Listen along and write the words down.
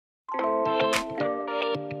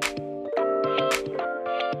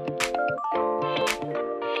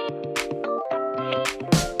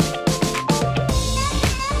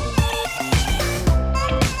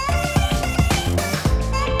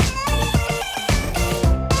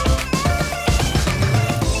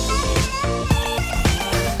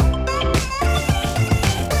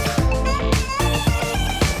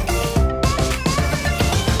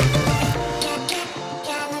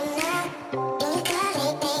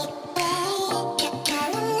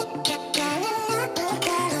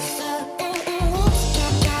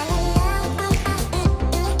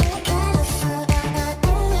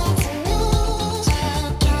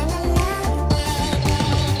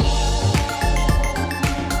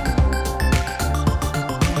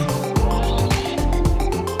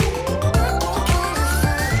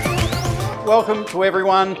Welcome to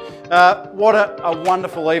everyone. What a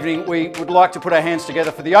wonderful evening. We would like to put our hands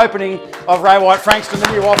together for the opening of Ray White Frankston,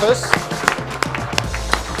 the new office.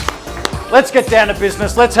 Let's get down to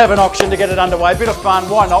business. Let's have an auction to get it underway. A bit of fun,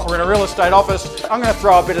 why not? We're in a real estate office. I'm going to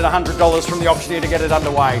throw a bid at $100 from the auctioneer to get it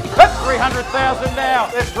underway. That's $300,000 now.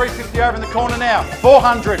 There's $350 over in the corner now.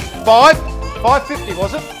 $400. $550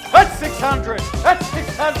 was it? That's $600. That's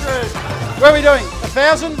 $600. Where are we doing?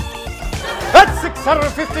 $1,000? That's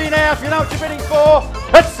 $650 now, if you know what you're bidding for.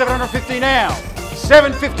 That's $750 now.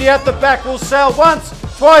 $750 at the back will sell once,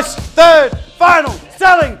 twice, third, final,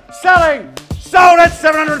 selling. Sold at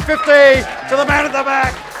 $750 to the man at the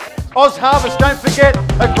back. Oz Harvest, don't forget,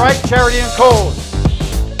 a great charity and cause.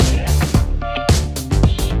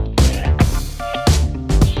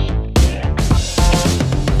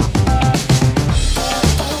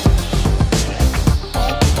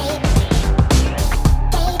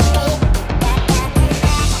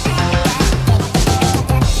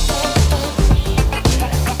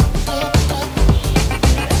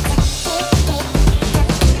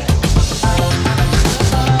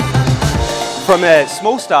 From a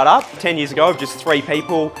small startup 10 years ago of just 3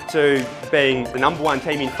 people to being the #1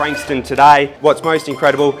 team in Frankston today, what's most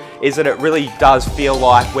incredible is that it really does feel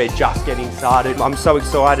like we're just getting started. I'm so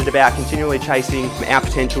excited about continually chasing our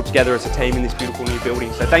potential together as a team in this beautiful new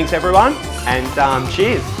building. So thanks everyone, and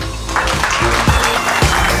cheers.